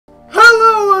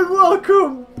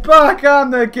Welcome back,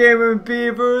 I'm the Gaming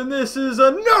Beaver, and this is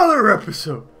another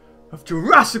episode of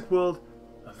Jurassic World,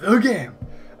 the game.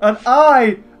 And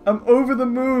I am over the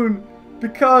moon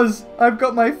because I've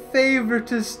got my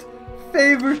favoritist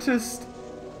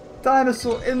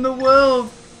dinosaur in the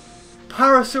world,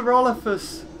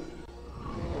 Parasaurolophus.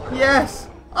 Yes.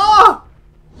 Oh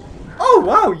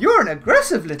wow, you're an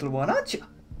aggressive little one, aren't you?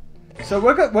 So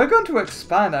we're going to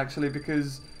expand actually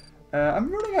because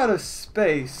I'm running out of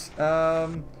space. Yeah,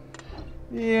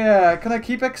 can I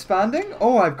keep expanding?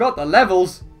 Oh, I've got the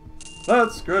levels.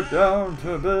 Let's get down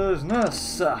to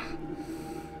business.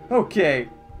 Okay.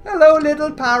 Hello,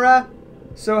 little para.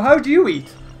 So how do you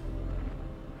eat?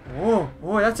 Oh,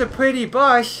 that's a pretty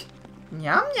bush.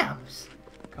 Yum yums.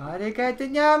 Gotta get the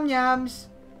yum yums.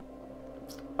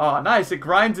 Oh, nice. It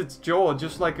grinds its jaw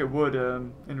just like it would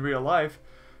in real life.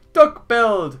 Duck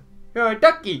build. You're a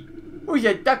ducky. Who's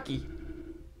a ducky?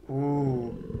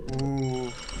 Ooh.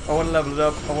 I want to level it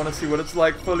up. I want to see what it's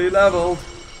like fully leveled.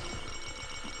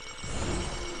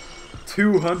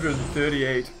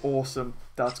 238. Awesome.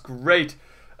 That's great.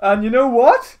 And you know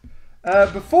what?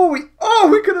 Before we... Oh,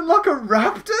 we can unlock a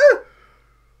raptor?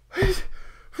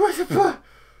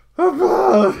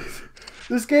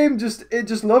 This game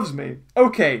just loves me.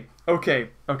 Okay.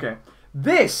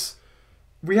 This...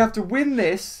 We have to win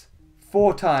this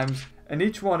 4 times, and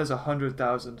each one is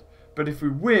 100,000. But if we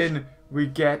win, we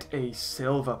get a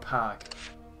silver pack.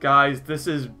 Guys, this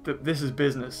is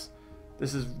business.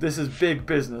 This is big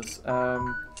business.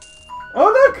 Oh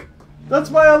look, that's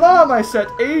my alarm I set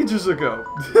ages ago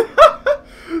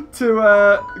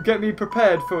to get me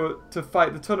prepared to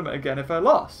fight the tournament again if I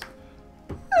lost.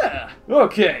 Yeah.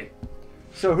 Okay.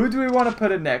 So who do we want to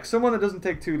put in next? Someone that doesn't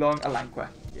take too long. Alanqua.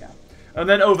 Yeah. And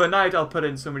then overnight, I'll put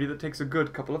in somebody that takes a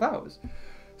good couple of hours.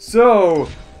 So,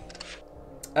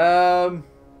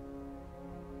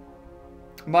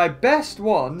 my best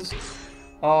ones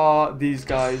are these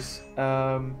guys.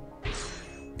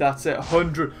 That's it.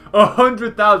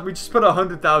 100,000. We just put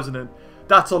 100,000 in.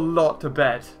 That's a lot to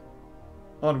bet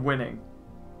on winning.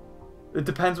 It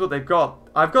depends what they've got.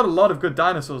 I've got a lot of good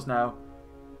dinosaurs now.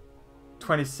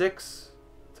 26.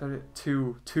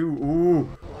 2. Ooh.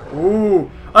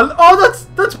 And, oh,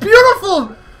 that's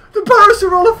beautiful! The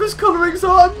Parasaurolophus colorings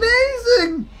are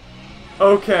amazing!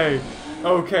 Okay,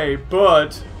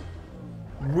 but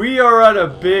we are at a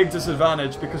big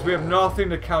disadvantage because we have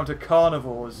nothing to counter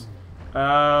carnivores.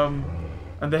 And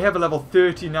they have a level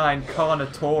 39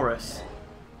 Carnotaurus.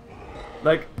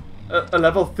 Like, a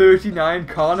level 39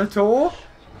 Carnotaur?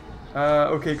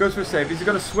 Okay, goes for a save. Is he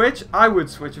gonna switch? I would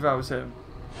switch if I was him.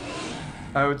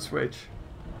 I would switch.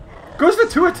 Goes for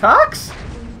 2 attacks?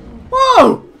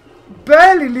 Whoa!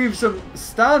 Barely leaves him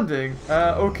standing.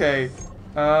 Okay.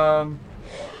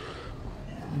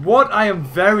 What I am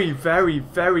very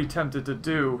tempted to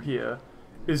do here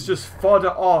is just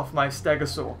fodder off my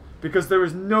Stegosaur. Because there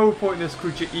is no point in this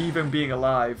creature even being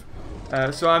alive.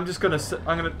 So I'm just gonna...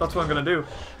 that's what I'm gonna do.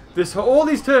 All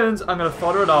these turns, I'm gonna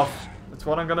fodder it off. That's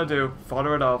what I'm gonna do.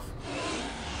 Fodder it off.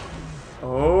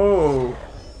 Oh...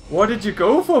 What did you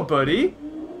go for, buddy?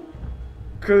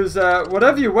 Because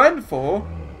whatever you went for,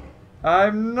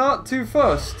 I'm not too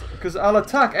fussed. Because I'll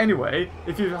attack anyway,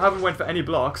 if you haven't went for any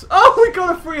blocks. Oh, we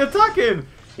got a free attack in!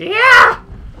 Yeah!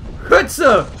 Good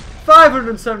sir!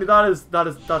 570,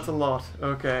 that's a lot.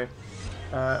 Okay.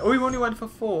 Oh, he only went for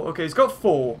 4. Okay, he's got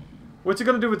 4. What's he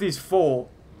gonna do with these 4?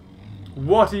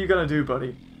 What are you gonna do,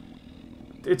 buddy?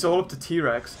 It's all up to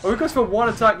T-Rex. Oh, he goes for 1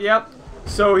 attack, yep.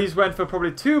 So he's went for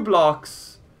probably 2 blocks.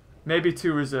 Maybe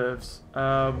 2 reserves.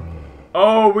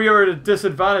 Oh, we are at a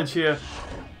disadvantage here.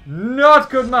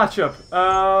 Not good matchup.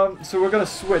 So we're going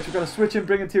to switch. We're going to switch and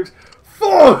bring in T-Rex.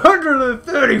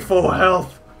 434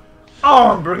 health.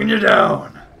 Oh, I'm bringing you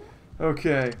down.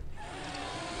 Okay.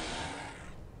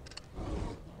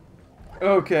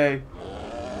 Okay.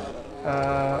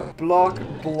 Block,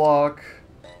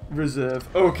 reserve.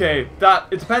 Okay,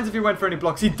 it depends if he went for any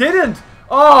blocks. He didn't.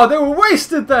 Oh, they were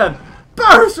wasted then.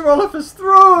 Parasaurolophus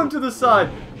thrown to the side.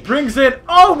 Brings in...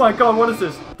 Oh my god, what is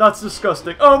this? That's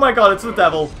disgusting. Oh my god, it's the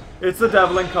devil. It's the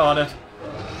devil incarnate.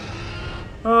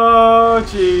 Oh,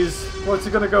 jeez. What's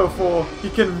he gonna go for? He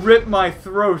can rip my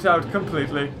throat out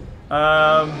completely.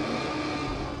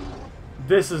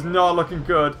 This is not looking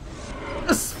good.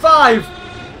 It's 5!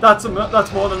 That's more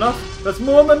than enough. That's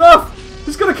more than enough!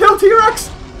 He's gonna kill T-Rex!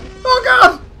 Oh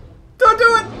god! Don't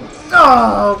do it!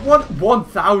 Ah,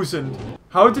 1,000.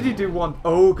 How did he do 1?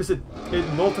 Oh, because it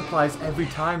multiplies every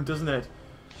time, doesn't it?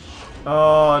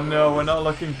 Oh no, we're not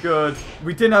looking good.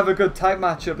 We didn't have a good type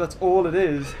matchup. That's all it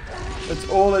is. That's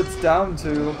all it's down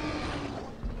to.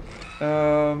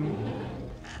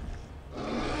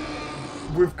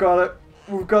 we've got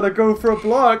to go for a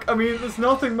block. I mean, there's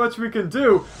nothing much we can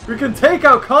do. We can take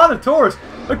out Carnotaurus.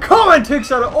 The Common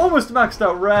takes out an almost maxed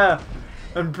out rare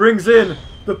and brings in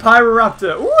the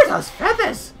Pyroraptor. Ooh, it has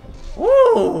feathers.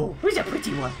 Ooh, who's a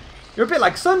pretty one? You're a bit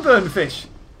like sunburn fish.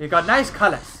 You got nice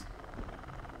colours.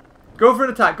 Go for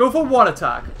an attack. Go for one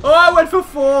attack. Oh, I went for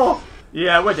 4.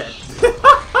 Yeah, we're dead.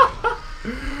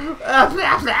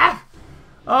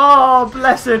 Oh,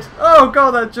 blessed. Oh,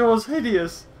 God, that jaw's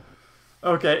hideous.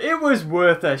 Okay, it was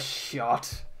worth a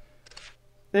shot.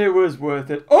 It was worth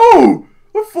it. Oh!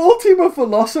 A full team of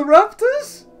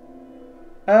Velociraptors?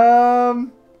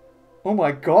 Oh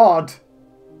my god.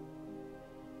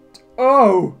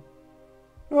 Oh!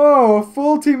 Oh, a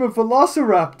full team of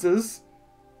Velociraptors?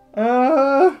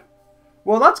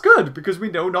 Well, that's good, because we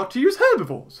know not to use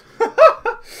herbivores.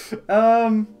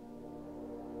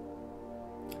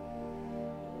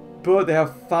 But they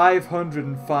have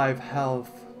 505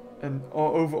 health. And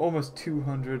over almost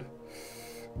 200.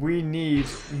 We need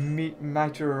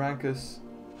Microranchus.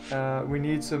 We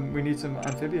need some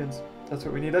amphibians. That's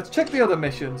what we need. Let's check the other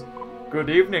missions. Good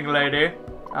evening, lady.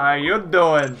 How you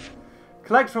doing?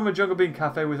 Collect from a jungle bean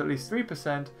cafe with at least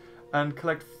 3% and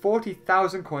collect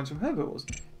 40,000 coins from herbivores.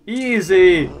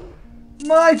 Easy.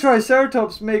 My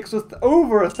Triceratops makes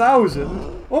over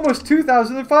 1,000, almost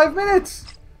 2,000 in 5 minutes.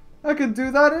 I can do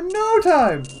that in no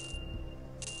time.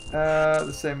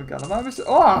 The same with Gallimimus.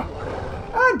 Oh!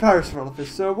 And Parasaurolophus.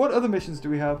 So what other missions do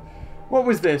we have? What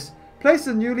was this? Place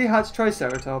a newly hatched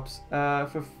Triceratops. I'm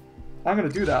going to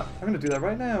do that. I'm going to do that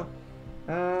right now.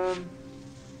 I'm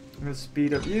going to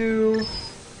speed up you.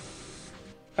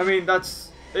 I mean,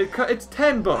 that's... It's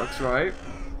 $10, right?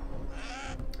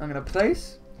 I'm going to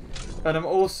place. And I'm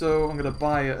going to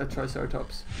buy a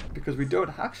Triceratops. Because we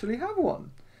don't actually have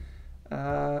one.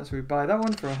 So we buy that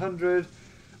one for 100.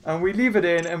 And we leave it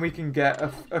in and we can get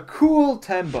a cool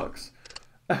 $10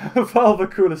 of all the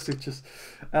coolest features.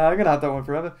 I'm going to have that one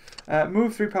forever.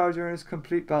 Move 3 power generators,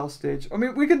 complete battle stage. I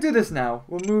mean, we can do this now.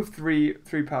 We'll move three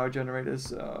power generators.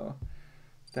 So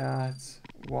that's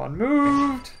 1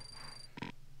 moved.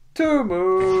 2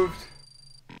 moved.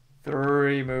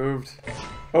 3 moved.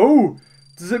 Oh,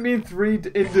 does it mean 3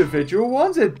 individual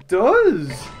ones? It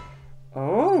does.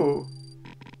 Oh.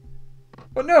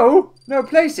 Oh, no. No,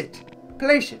 place it.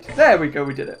 Place it. There we go,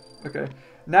 we did it. Okay.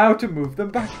 Now to move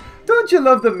them back. Don't you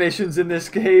love the missions in this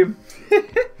game?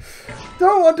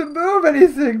 Don't want to move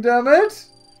anything, damn it.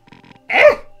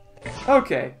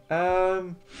 Okay.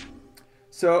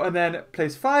 So, and then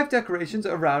place 5 decorations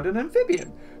around an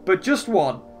amphibian. But just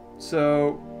 1.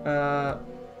 So,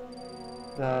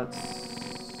 that's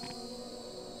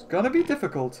gonna be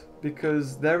difficult.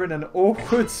 Because they're in an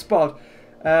awkward spot.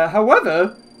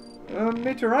 However...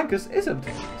 Mitaranchus isn't,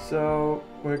 so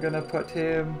we're gonna put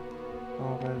him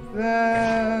over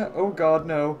there. Oh god,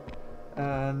 no.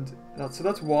 And that's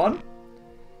 1,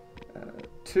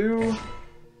 2,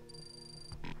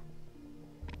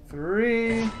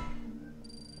 3,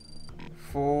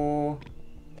 4,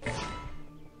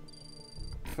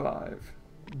 5.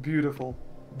 Beautiful,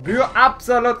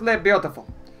 absolutely beautiful.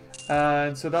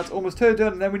 And so that's almost her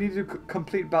done. And then we need to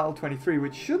complete battle 23,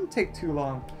 which shouldn't take too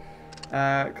long.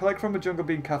 Collect from a jungle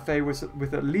bean cafe with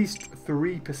at least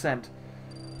 3%.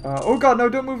 Oh god, no,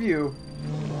 don't move you.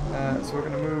 So we're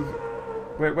going to move...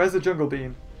 Wait, where's the jungle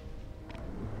bean?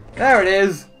 There it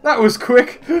is! That was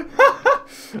quick!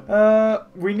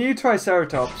 We need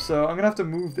Triceratops, so I'm going to have to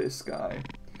move this guy.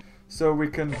 So we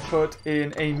can put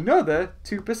in another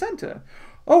 2%er.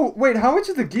 Oh, wait, how much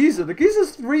is the geezer? The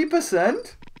geezer's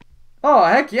 3%? Oh,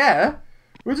 heck yeah!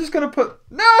 We're just going to put...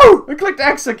 No! I clicked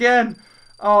X again!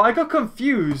 Oh, I got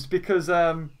confused because,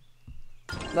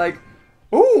 like,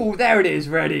 oh, there it is,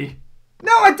 ready.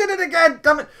 No, I did it again,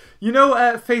 damn it. You know,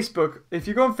 Facebook, if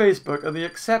you go on Facebook and the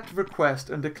accept request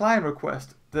and decline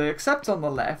request, the accept's on the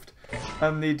left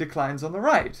and the decline's on the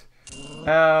right.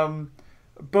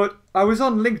 But I was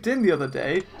on LinkedIn the other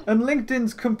day and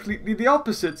LinkedIn's completely the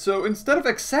opposite. So instead of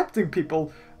accepting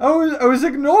people, I was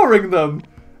ignoring them.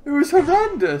 It was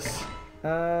horrendous.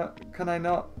 Can I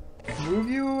not move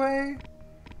you away?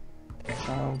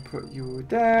 I'll put you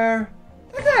there.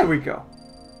 And there we go.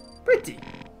 Pretty.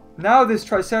 Now this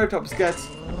Triceratops gets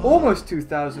almost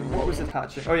 2,000. What was it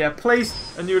hatching? Oh yeah,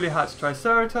 place a newly hatched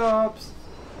Triceratops.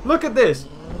 Look at this.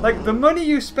 Like, the money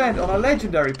you spent on a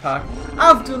legendary pack,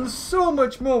 I've done so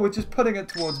much more with just putting it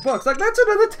towards bucks. Like, that's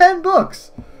another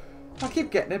 $10. I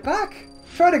keep getting it back.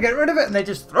 Try to get rid of it and they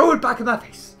just throw it back in my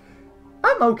face.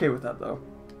 I'm okay with that though.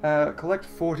 Collect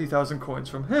 40,000 coins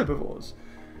from herbivores.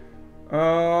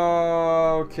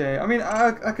 Okay, I mean,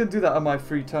 I can do that on my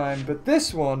free time, but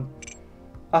this one,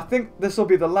 I think this will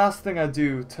be the last thing I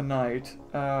do tonight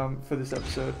for this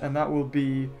episode, and that will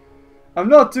be... I'm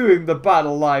not doing the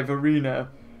Battle Live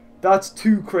Arena. That's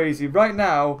too crazy. Right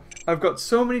now, I've got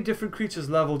so many different creatures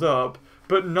leveled up,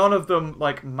 but none of them,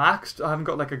 like, maxed. I haven't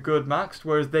got, like, a good maxed,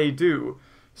 whereas they do.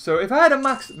 So if I had a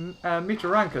maxed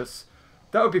Meteoranchus,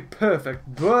 that would be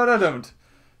perfect, but I don't.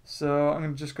 So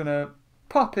I'm just going to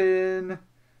pop in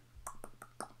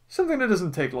something that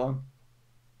doesn't take long.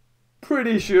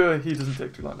 Pretty sure he doesn't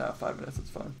take too long now. 5 minutes, it's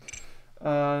fine.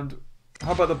 And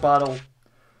how about the battle?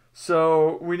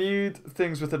 So we need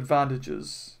things with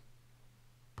advantages.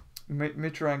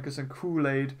 Meteoranchus and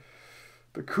Kool-Aid.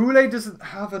 But Kool-Aid doesn't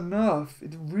have enough.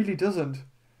 It really doesn't.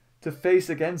 To face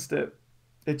against it.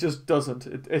 It just doesn't.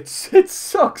 It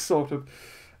sucks, sort of.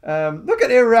 Look at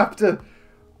here, Raptor.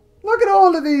 Look at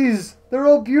all of these. They're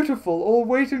all beautiful, all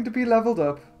waiting to be leveled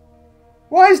up.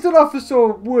 Why is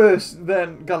Dilophosaur worse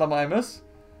than Gallimimus?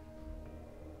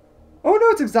 Oh no,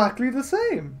 it's exactly the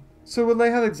same. So will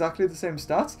they have exactly the same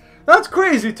stats? That's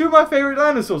crazy. Two of my favorite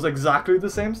dinosaurs, exactly the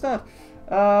same stat.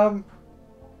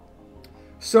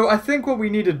 So I think what we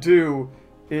need to do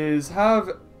is have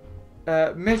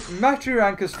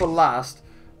Meteoranchus for last,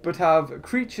 but have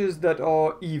creatures that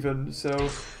are even. So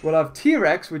we'll have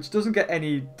T-Rex, which doesn't get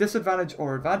any disadvantage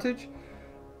or advantage.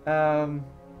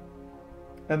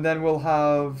 And then we'll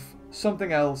have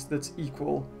something else that's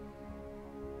equal.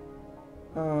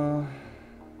 I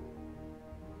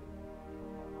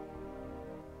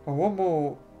want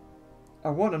more. I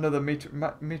want another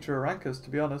Meteoranchus, to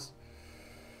be honest.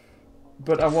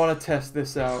 But I want to test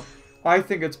this out. I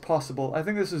think it's possible. I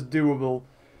think this is doable.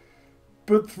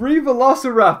 But 3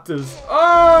 Velociraptors.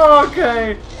 Oh,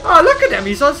 okay. Oh, look at him.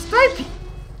 He's on Snipey.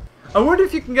 I wonder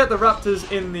if you can get the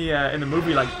raptors in the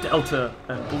movie, like Delta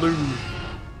and Blue.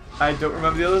 I don't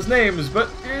remember the others' names,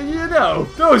 but you know,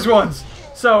 those ones.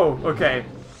 So, okay.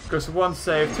 Goes for 1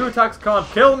 save. 2 attacks can't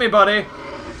kill me, buddy.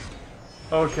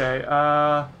 Okay,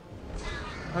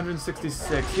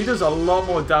 166. He does a lot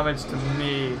more damage to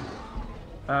me.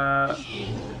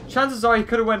 Chances are he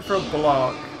could have went for a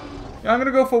block. I'm going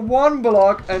to go for 1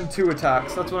 block and 2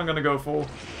 attacks. That's what I'm going to go for.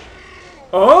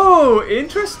 Oh,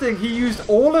 interesting. He used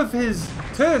all of his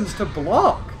turns to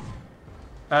block.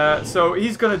 So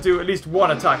he's going to do at least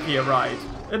 1 attack here, right?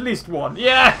 At least 1.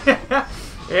 Yeah!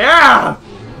 Yeah!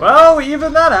 Well, we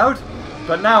evened that out.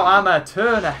 But now I'm a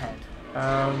turn ahead.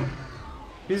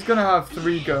 He's going to have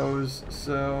 3 goes.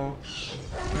 So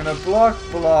I'm going to block.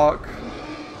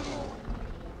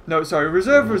 No, sorry.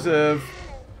 Reserve.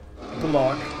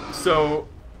 Block. So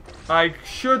I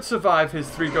should survive his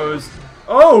 3 goes.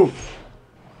 Oh!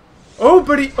 Oh,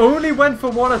 but he only went for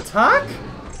 1 attack?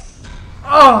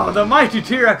 Oh, the mighty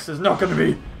T-Rex is not going to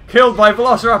be killed by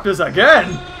Velociraptors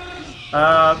again.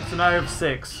 So now I have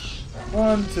 6.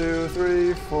 1, 2,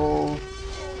 3, 4,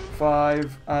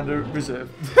 5, and a reserve.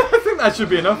 I think that should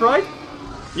be enough, right?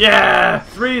 Yeah,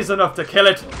 3 is enough to kill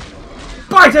it.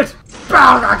 Bite it!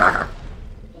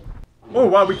 Oh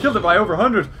wow, we killed it by over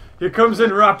 100. Here comes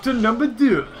in Raptor number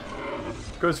 2.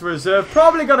 Goes for reserve.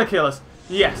 Probably gonna kill us.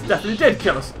 Yes, definitely did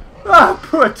kill us. Ah,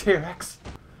 poor T-Rex.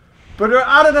 But we're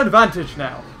at an advantage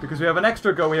now, because we have an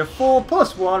extra go. We have 4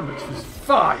 plus 1, which is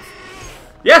 5.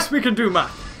 Yes, we can do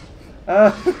math.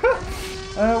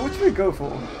 What should we go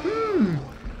for?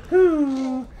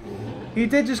 He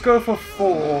did just go for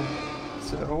 4.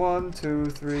 So 1, 2,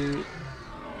 3,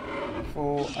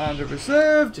 4, and a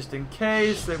reserve, just in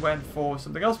case they went for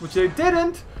something else, which they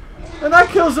didn't. And that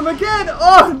kills him again.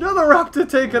 Oh, another raptor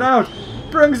taken out.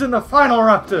 Brings in the final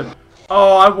raptor.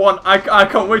 Oh, I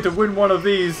can't wait to win one of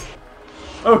these.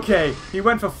 Okay, he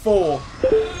went for 4.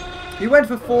 He went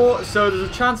for 4, so there's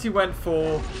a chance he went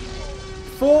for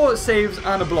 4 saves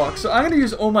and a block. So I'm going to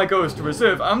use all my goes to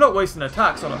reserve. I'm not wasting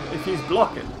attacks on him if he's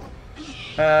blocking.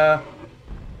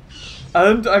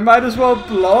 And I might as well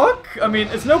block. I mean,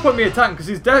 it's no point me attacking because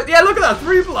he's dead. Yeah, look at that,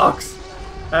 3 blocks.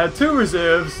 2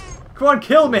 reserves. Come on,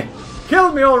 kill me.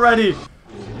 Kill me already.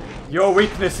 Your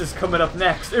weakness is coming up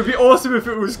next. It would be awesome if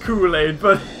it was Kool-Aid,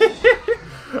 but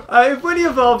when he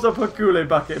evolves, I'll put Kool-Aid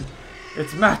back in.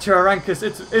 It's Meteoranchus.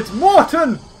 It's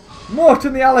Morton.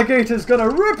 Morton the alligator's gonna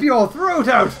rip your throat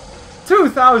out.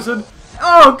 2,000.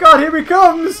 Oh god, here he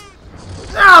comes.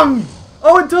 Damn.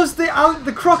 Oh, it does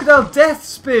the crocodile death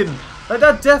spin. Like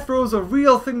that death roll is a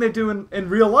real thing they do in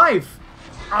real life.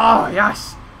 Oh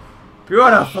yes,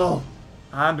 beautiful,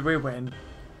 and we win.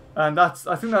 And I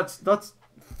think that's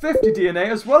 50 DNA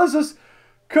as well as us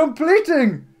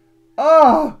completing.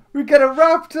 Oh, we get a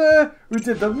raptor. We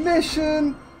did the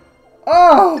mission.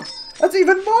 Oh, that's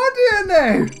even more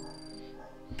DNA.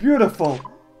 Beautiful.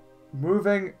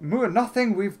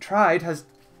 Nothing we've tried has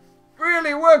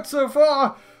really worked so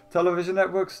far. Television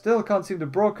networks still can't seem to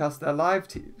broadcast their live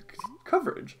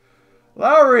coverage.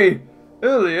 Lowry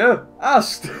earlier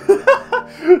asked.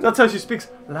 That's how she speaks.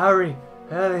 Lowry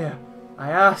earlier, I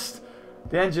asked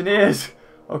the engineers.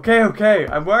 Okay,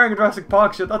 I'm wearing a Jurassic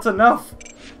Park shirt. That's enough.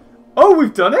 Oh,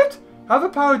 we've done it. Have a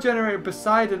power generator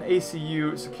beside an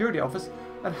ACU security office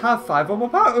and have 5 or more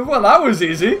power. Well, that was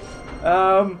easy.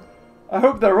 I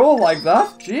hope they're all like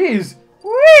that. Jeez.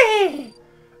 Whee!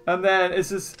 And then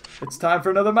it's time for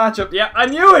another matchup. Yeah, I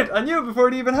knew it. I knew it before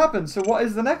it even happened. So what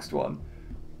is the next one?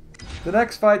 The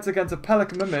next fight's against a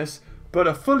Pelican but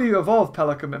a fully evolved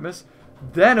Pelican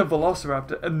then a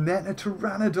Velociraptor, and then a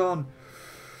Pteranodon.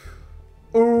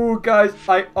 Oh, guys,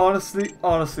 I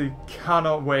honestly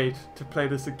cannot wait to play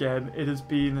this again.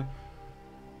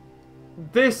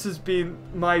 This has been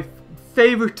my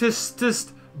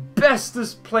favoritist,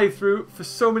 bestest playthrough for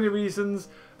so many reasons.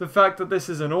 The fact that this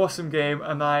is an awesome game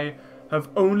and I have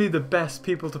only the best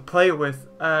people to play it with,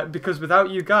 because without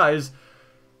you guys,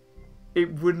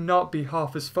 it would not be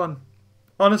half as fun.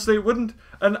 Honestly, it wouldn't.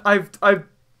 And I've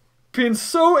been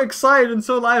so excited and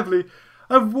so lively.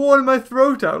 I've worn my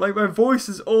throat out. Like, my voice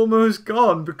is almost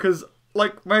gone because,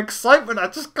 like, my excitement, I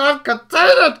just can't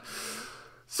contain it.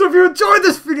 So if you enjoyed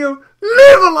this video,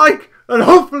 leave a like and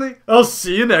hopefully I'll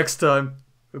see you next time.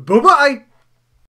 Bye-bye.